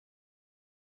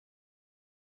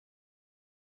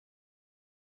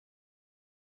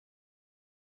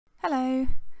Hello!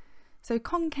 So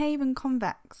concave and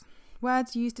convex,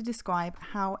 words used to describe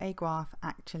how a graph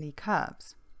actually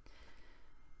curves.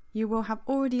 You will have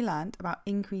already learnt about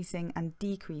increasing and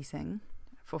decreasing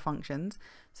for functions.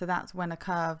 So that's when a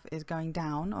curve is going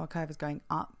down or a curve is going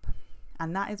up.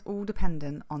 And that is all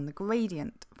dependent on the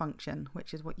gradient function,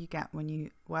 which is what you get when you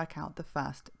work out the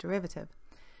first derivative.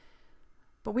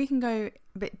 But we can go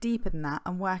a bit deeper than that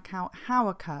and work out how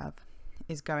a curve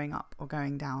is going up or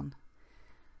going down.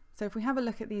 So if we have a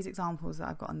look at these examples that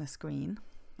I've got on the screen,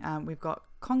 we've got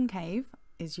concave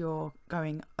is your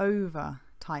going over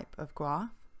type of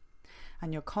graph,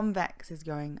 and your convex is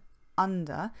going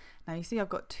under. Now you see I've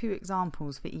got two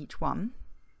examples for each one.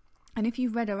 And if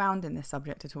you've read around in this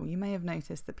subject at all, you may have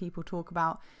noticed that people talk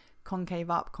about concave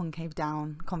up, concave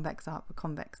down, convex up,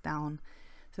 convex down.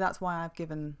 So that's why I've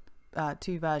given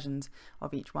two versions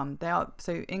of each one. They are,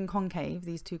 so in concave,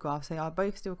 these two graphs, they are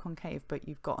both still concave, but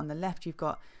you've got on the left, you've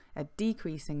got a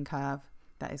decreasing curve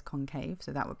that is concave,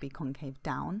 so that would be concave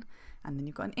down, and then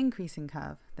you've got an increasing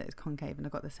curve that is concave, and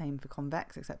I've got the same for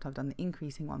convex, except I've done the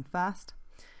increasing one first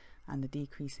and the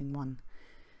decreasing one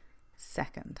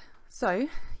second. So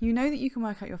you know that you can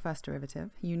work out your first derivative.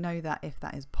 You know that if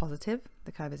that is positive,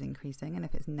 the curve is increasing, and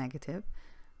if it's negative,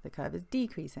 the curve is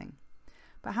decreasing.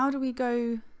 But how do we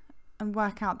go and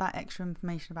work out that extra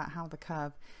information about how the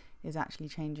curve is actually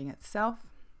changing itself?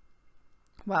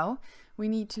 Well, we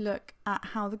need to look at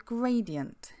how the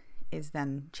gradient is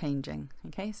then changing.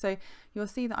 Okay, so you'll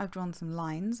see that I've drawn some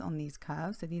lines on these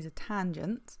curves. So these are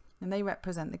tangents, and they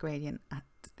represent the gradient at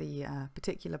the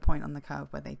particular point on the curve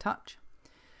where they touch.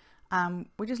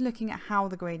 We're just looking at how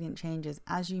the gradient changes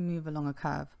as you move along a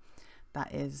curve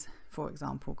that is, for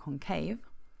example, concave.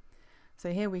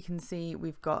 So here we can see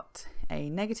we've got a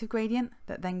negative gradient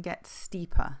that then gets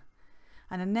steeper.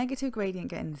 And a negative gradient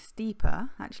getting steeper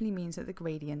actually means that the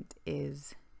gradient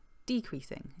is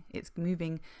decreasing. It's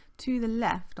moving to the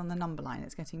left on the number line.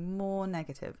 It's getting more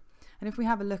negative. And if we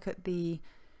have a look at the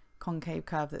concave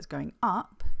curve that's going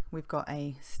up, we've got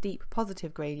a steep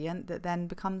positive gradient that then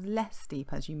becomes less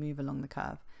steep as you move along the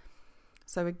curve.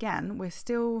 So again, we're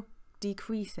still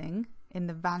decreasing in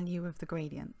the value of the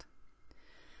gradient.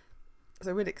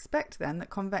 So we'd expect then that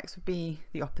convex would be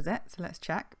the opposite. So let's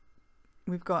check.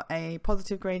 We've got a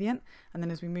positive gradient, and then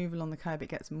as we move along the curve it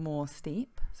gets more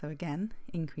steep, so again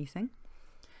increasing.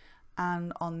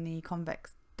 And on the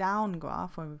convex down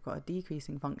graph, where we've got a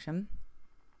decreasing function,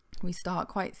 we start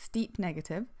quite steep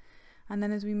negative, and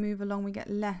then as we move along we get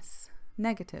less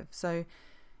negative. So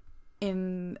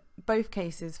in both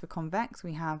cases for convex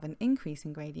we have an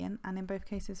increasing gradient, and in both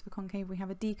cases for concave we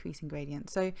have a decreasing gradient.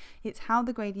 So it's how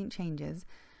the gradient changes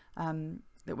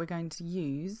that we're going to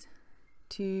use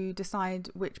to decide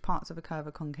which parts of a curve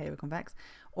are concave or convex,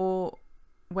 or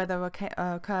whether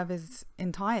a curve is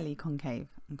entirely concave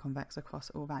and convex across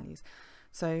all values.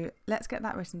 So let's get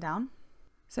that written down.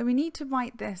 So we need to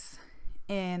write this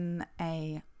in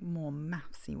a more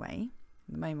mathsy way.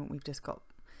 At the moment we've just got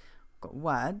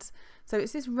words. So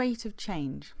it's this rate of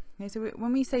change. Okay, so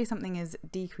when we say something is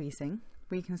decreasing,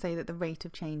 we can say that the rate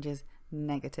of change is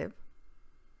negative.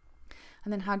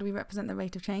 And then how do we represent the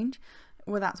rate of change?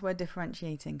 Well, that's where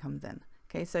differentiating comes in.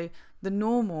 Okay, so the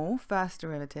normal first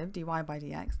derivative, dy by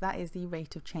dx, that is the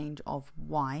rate of change of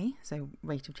y, so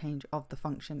rate of change of the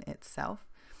function itself.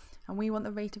 And we want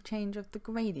the rate of change of the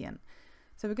gradient.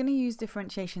 So we're going to use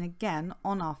differentiation again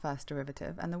on our first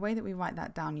derivative, and the way that we write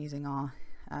that down using our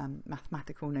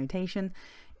mathematical notation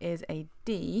is a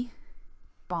d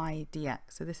by dx.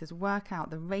 So this is work out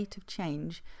the rate of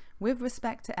change with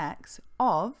respect to x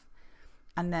of,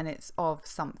 and then it's of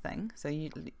something. So you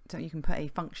can put a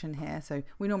function here. So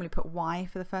we normally put y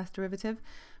for the first derivative,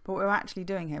 but what we're actually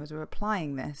doing here is we're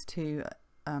applying this to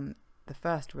the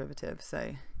first derivative.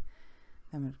 So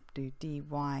then we'll do dy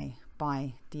by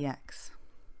dx.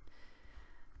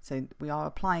 So we are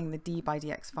applying the d by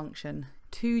dx function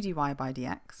to dy by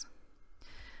dx.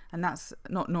 And that's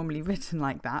not normally written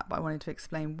like that, but I wanted to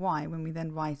explain why. When we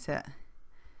then write it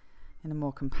in a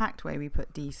more compact way, we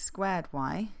put d squared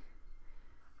y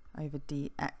over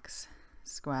dx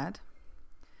squared.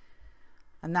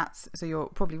 And that's, so you'll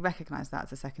probably recognize that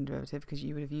as a second derivative because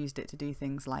you would have used it to do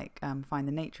things like find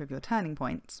the nature of your turning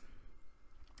points.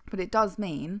 But it does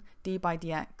mean d by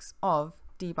dx of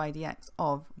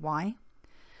y.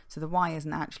 So the y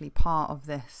isn't actually part of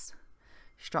this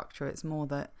structure, it's more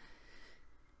that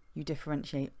you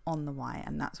differentiate on the y,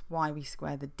 and that's why we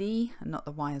square the d and not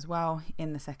the y as well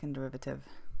in the second derivative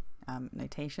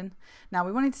notation. Now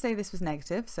we wanted to say this was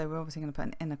negative, so we're obviously going to put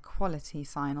an inequality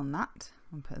sign on that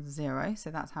and put a 0,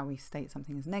 so that's how we state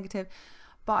something as negative.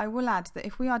 But I will add that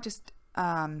if we are just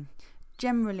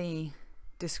generally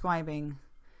describing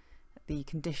the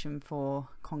condition for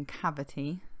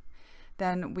concavity,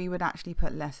 then we would actually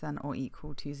put less than or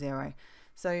equal to 0.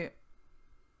 So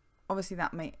obviously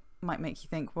that might make you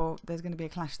think, well, there's going to be a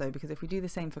clash though, because if we do the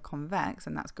same for convex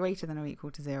and that's greater than or equal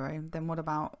to 0, then what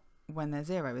about when they're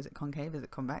 0? Is it concave? Is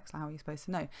it convex? How are you supposed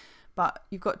to know? But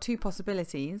you've got two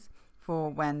possibilities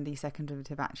for when the second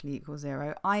derivative actually equals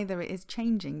 0. Either it is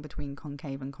changing between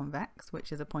concave and convex,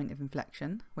 which is a point of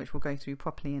inflection, which we'll go through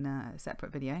properly in a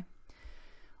separate video,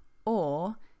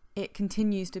 or it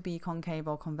continues to be concave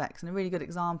or convex. And a really good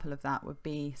example of that would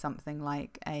be something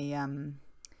like a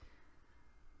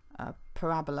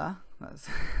parabola. That's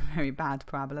a very bad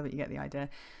parabola, but you get the idea.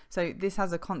 So this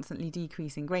has a constantly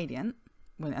decreasing gradient,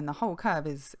 and the whole curve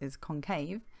is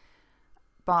concave,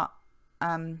 but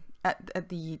at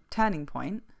the turning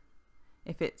point,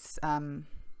 if it's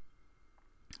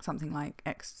something like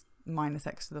x minus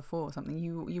x to the 4 or something,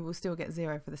 you will still get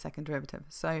 0 for the second derivative.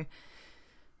 So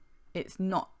it's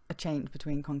not a change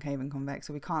between concave and convex,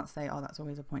 so we can't say, oh, that's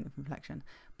always a point of inflection.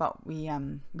 But we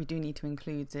do need to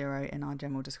include 0 in our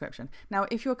general description. Now,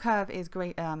 if your curve is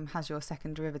has your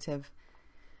second derivative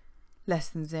less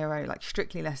than 0, like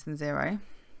strictly less than 0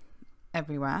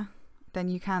 everywhere, then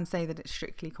you can say that it's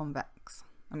strictly convex.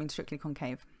 I mean, strictly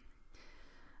concave.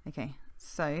 Okay,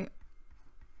 so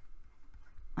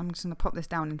I'm just going to pop this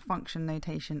down in function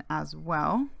notation as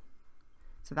well.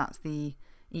 So that's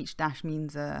each dash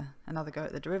means another go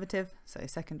at the derivative. So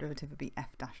second derivative would be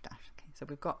f dash dash. Okay, so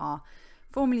we've got our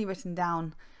formally written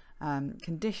down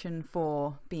condition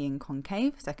for being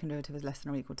concave. Second derivative is less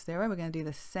than or equal to 0. We're going to do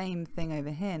the same thing over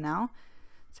here now.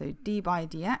 So d by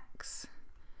dx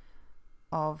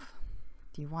of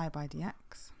dy by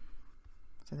dx.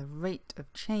 So the rate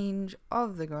of change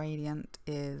of the gradient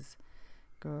is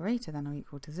greater than or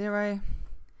equal to 0.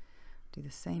 Do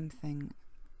the same thing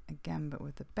again, but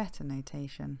with the better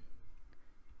notation.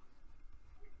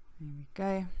 There we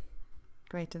go.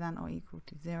 Greater than or equal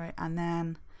to 0. And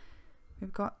then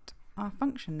we've got our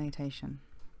function notation.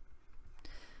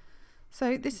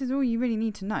 So this is all you really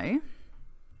need to know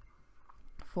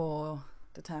for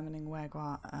determining where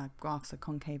graphs are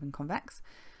concave and convex.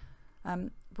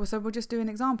 So we'll just do an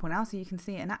example now so you can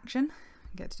see it in action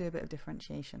and get to do a bit of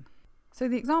differentiation. So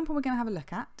the example we're going to have a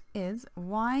look at is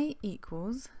y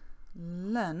equals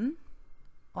ln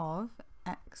of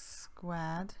x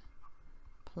squared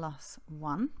plus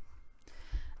 1.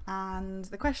 And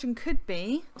the question could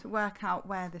be to work out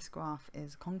where this graph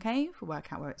is concave,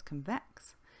 work out where it's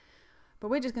convex. But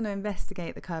we're just going to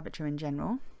investigate the curvature in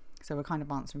general. So we're kind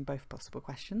of answering both possible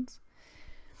questions.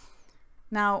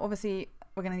 Now, obviously,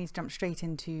 we're going to need to jump straight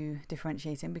into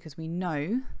differentiating, because we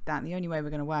know that the only way we're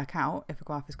going to work out if a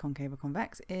graph is concave or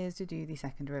convex is to do the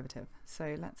second derivative.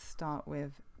 So let's start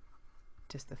with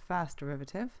just the first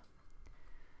derivative.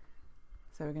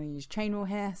 So we're going to use chain rule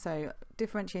here. So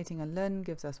differentiating a ln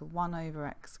gives us 1 over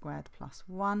x squared plus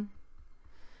 1.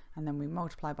 And then we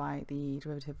multiply by the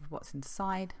derivative of what's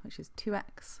inside, which is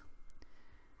 2x.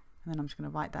 And then I'm just going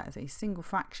to write that as a single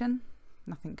fraction.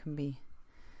 Nothing can be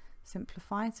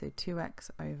simplified. So 2x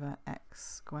over x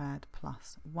squared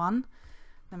plus 1.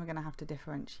 Then we're going to have to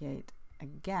differentiate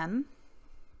again.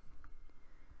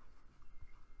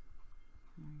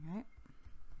 There we go.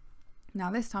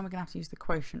 Now this time we're going to have to use the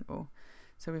quotient rule.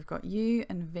 So we've got u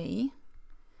and v,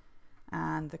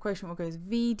 and the quotient rule goes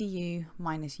v du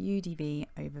minus u dv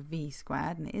over v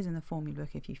squared, and it is in the formula book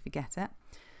if you forget it.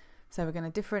 So we're going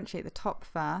to differentiate the top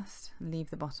first and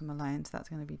leave the bottom alone. So that's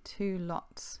going to be 2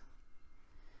 lots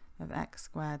of x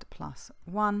squared plus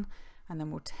 1, and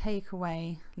then we'll take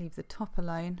away, leave the top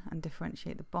alone and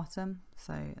differentiate the bottom.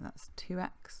 So that's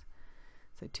 2x.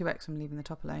 So 2x from leaving the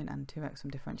top alone and 2x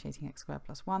from differentiating x squared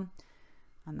plus 1.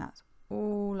 And that's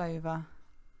all over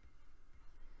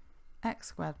x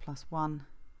squared plus 1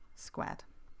 squared.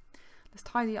 Let's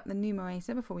tidy up the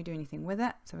numerator before we do anything with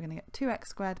it. So we're going to get 2x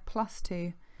squared plus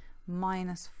 2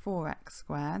 minus 4x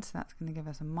squared. So that's going to give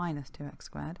us a minus 2x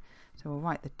squared. So we'll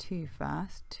write the 2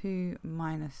 first. 2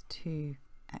 minus 2x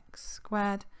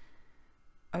squared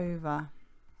over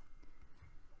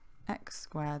x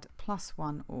squared plus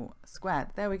 1 all squared.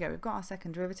 There we go. We've got our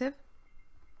second derivative.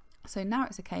 So now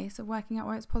it's a case of working out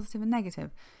where it's positive and negative.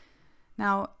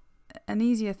 Now, an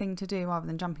easier thing to do rather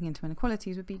than jumping into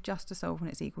inequalities would be just to solve when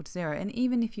it's equal to 0. And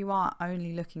even if you are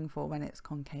only looking for when it's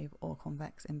concave or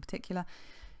convex in particular,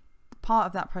 part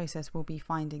of that process will be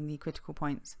finding the critical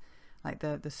points, like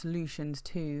the solutions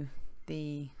to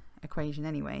the equation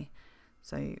anyway.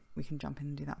 So we can jump in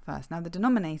and do that first. Now the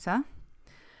denominator,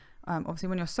 obviously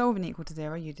when you're solving equal to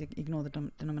 0, you'd ignore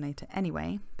the denominator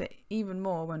anyway, but even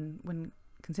more when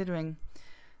considering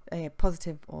a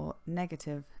positive or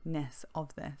negativeness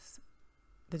of this.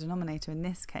 The denominator in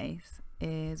this case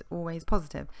is always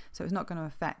positive, so it's not going to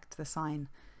affect the sign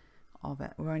of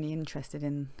it. We're only interested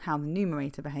in how the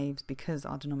numerator behaves because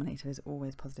our denominator is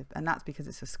always positive, and that's because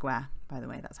it's a square, by the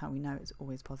way. That's how we know it's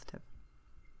always positive.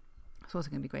 It's also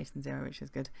going to be greater than 0, which is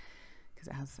good because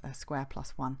it has a square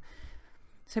plus 1.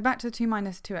 So back to the 2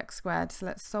 minus 2x squared. So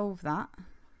let's solve that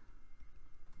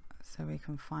so we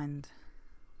can find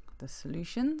the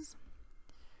solutions.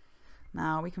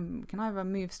 Now we can either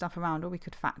move stuff around or we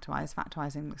could factorize.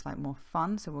 Factorizing looks like more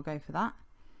fun, so we'll go for that.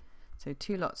 So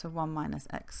 2 lots of 1 minus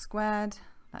x squared.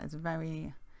 That is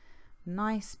very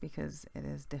nice because it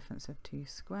is difference of 2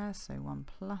 squares, so 1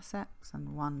 plus x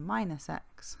and 1 minus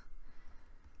x,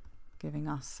 giving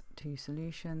us 2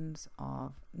 solutions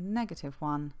of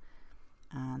 -1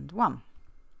 and 1.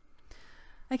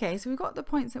 Okay, so we've got the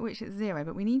points at which it's 0,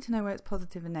 but we need to know where it's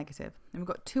positive and negative. And we've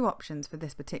got 2 options for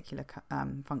this particular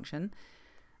function.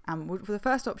 And for the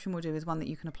first option we'll do is one that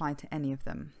you can apply to any of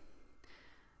them.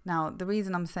 Now, the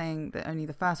reason I'm saying that only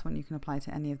the first one you can apply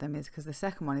to any of them is because the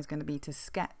second one is going to be to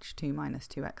sketch 2 minus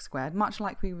 2x squared, much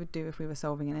like we would do if we were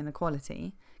solving an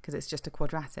inequality, because it's just a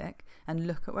quadratic, and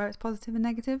look at where it's positive and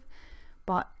negative.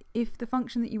 But if the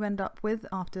function that you end up with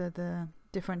after the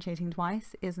differentiating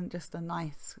twice isn't just a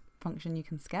nice function you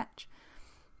can sketch,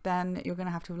 then you're going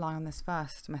to have to rely on this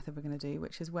first method we're going to do,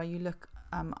 which is where you look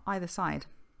either side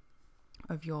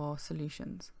of your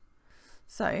solutions.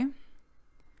 So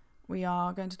we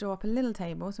are going to draw up a little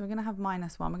table. So we're going to have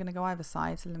 -1. We're going to go either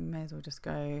side, so we may as well just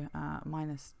go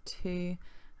 -2,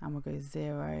 and we'll go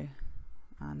 0,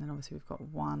 and then obviously we've got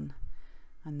 1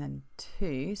 and then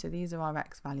 2. So these are our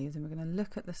x values, and we're going to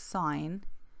look at the sign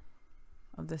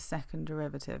of the second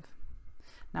derivative.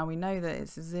 Now we know that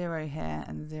it's 0 here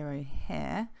and 0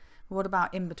 here. But what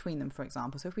about in between them, for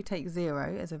example? So if we take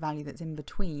 0 as a value that's in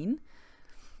between,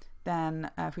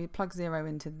 then if we plug 0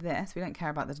 into this, we don't care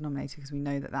about the denominator because we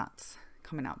know that that's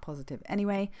coming out positive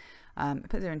anyway.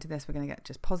 Put 0 into this, we're going to get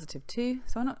just +2.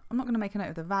 So I'm not going to make a note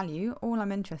of the value. All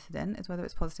I'm interested in is whether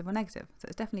it's positive or negative. So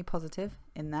it's definitely positive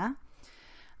in there.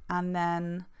 And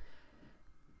then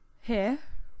here,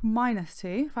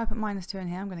 -2. If I put -2 in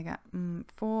here, I'm going to get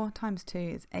 4 times 2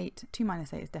 is 8. 2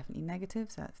 minus 8 is definitely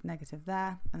negative, so that's negative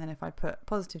there. And then if I put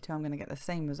 +2, I'm going to get the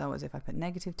same result as if I put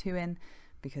 -2 in,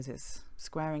 because it's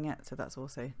squaring it, so that's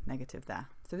also negative there.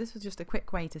 So this was just a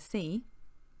quick way to see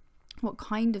what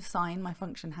kind of sign my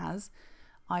function has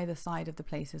either side of the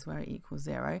places where it equals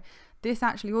 0. This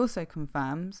actually also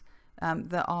confirms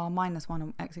that our -1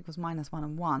 and x equals -1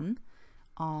 and 1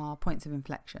 are points of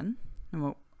inflection,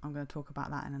 and I'm going to talk about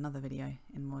that in another video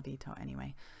in more detail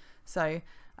anyway. So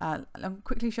I'll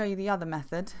quickly show you the other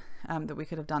method that we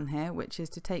could have done here, which is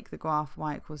to take the graph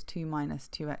y equals 2 minus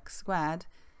 2x squared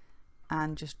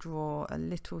and just draw a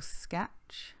little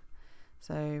sketch.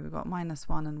 So we've got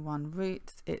 -1 and 1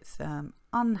 roots. It's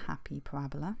unhappy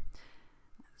parabola.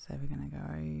 So we're going to go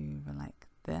over like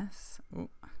this. Ooh,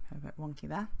 a bit wonky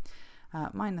there.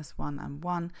 -1 and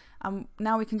 1. And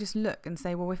now we can just look and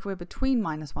say, well, if we're between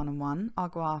 -1 and 1, our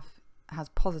graph has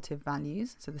positive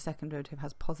values. So the second derivative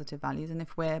has positive values. And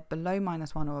if we're below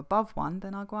 -1 or above 1,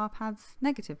 then our graph has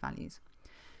negative values.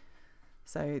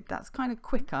 So that's kind of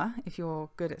quicker if you're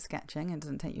good at sketching. It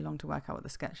doesn't take you long to work out what the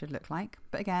sketch should look like.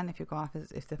 But again, if your graph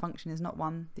is, if the function is not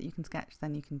one that you can sketch,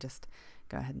 then you can just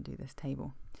go ahead and do this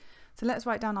table. So let's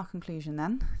write down our conclusion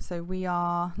then. So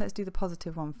let's do the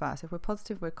positive one first. If we're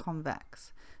positive, we're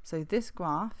convex. So this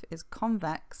graph is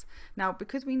convex. Now,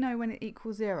 because we know when it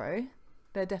equals 0,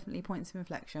 they're definitely points of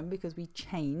inflection because we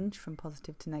change from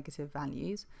positive to negative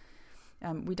values.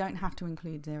 We don't have to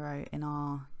include 0 in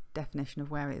our definition of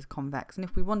where it is convex, and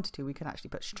if we wanted to, we could actually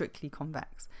put strictly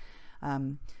convex,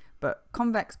 but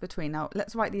convex between. Now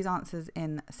let's write these answers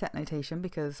in set notation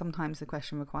because sometimes the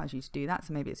question requires you to do that,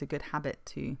 so maybe it's a good habit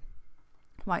to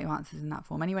write your answers in that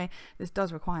form. Anyway, this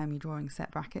does require me drawing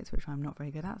set brackets, which I'm not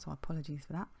very good at, so apologies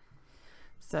for that.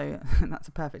 So that's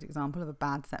a perfect example of a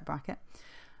bad set bracket.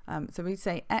 So we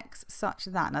say x such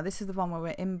that, now this is the one where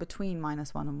we're in between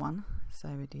 -1 and 1, so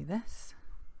we do this,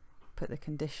 put the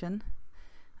condition,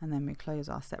 and then we close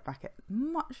our set bracket.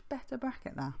 Much better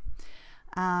bracket there.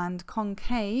 And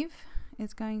concave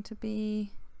is going to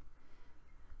be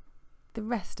the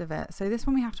rest of it. So this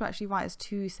one we have to actually write as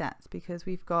 2 sets because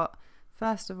we've got,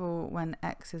 first of all, when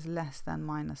x is less than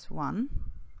 -1,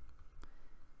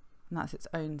 and that's its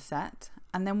own set.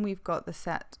 And then we've got the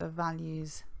set of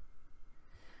values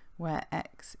where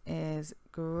x is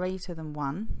greater than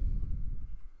 1.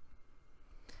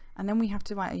 and then we have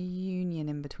to write a union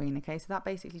in between. Okay, so that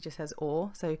basically just says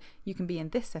or, so you can be in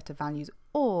this set of values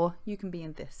or you can be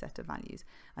in this set of values.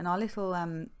 And our little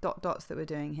dots that we're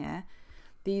doing here,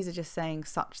 these are just saying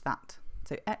such that.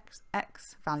 So x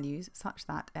values such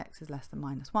that x is less than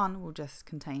 -1 will just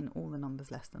contain all the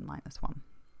numbers less than -1.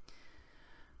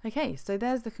 Okay, so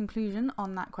there's the conclusion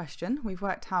on that question. We've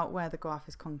worked out where the graph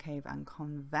is concave and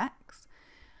convex.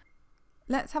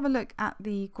 Let's have a look at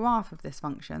the graph of this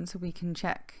function so we can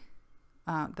check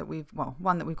that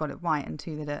one, that we've got it right, and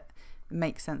two, that it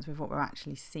makes sense with what we're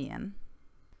actually seeing.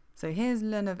 So here's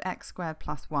ln of x squared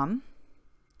plus 1.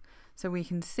 So we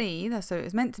can see that, so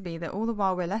it's meant to be that all the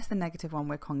while we're less than -1,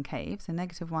 we're concave. So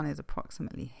 -1 is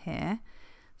approximately here.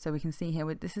 So we can see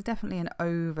here, this is definitely an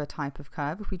over type of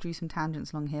curve. If we drew some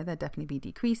tangents along here, they'd definitely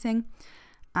be decreasing.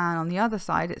 And on the other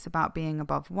side, it's about being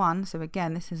above 1. So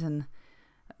again, this is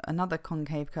another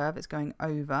concave curve. It's going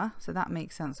over. So that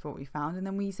makes sense for what we found. And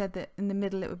then we said that in the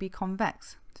middle, it would be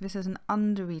convex. So this is an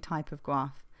undery type of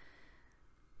graph.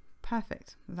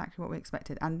 Perfect, exactly what we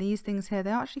expected. And these things here,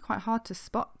 they're actually quite hard to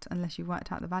spot unless you've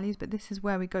worked out the values, but this is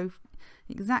where we go,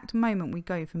 the exact moment we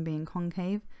go from being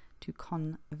concave to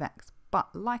convex.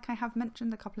 But like I have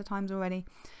mentioned a couple of times already,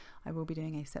 I will be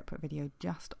doing a separate video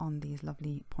just on these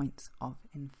lovely points of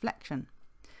inflection.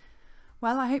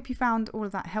 Well, I hope you found all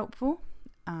of that helpful.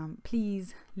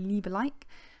 Please leave a like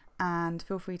and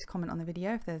feel free to comment on the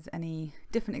video if there's any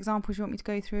different examples you want me to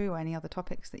go through or any other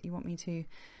topics that you want me to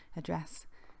address.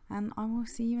 And I will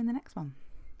see you in the next one.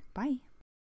 Bye.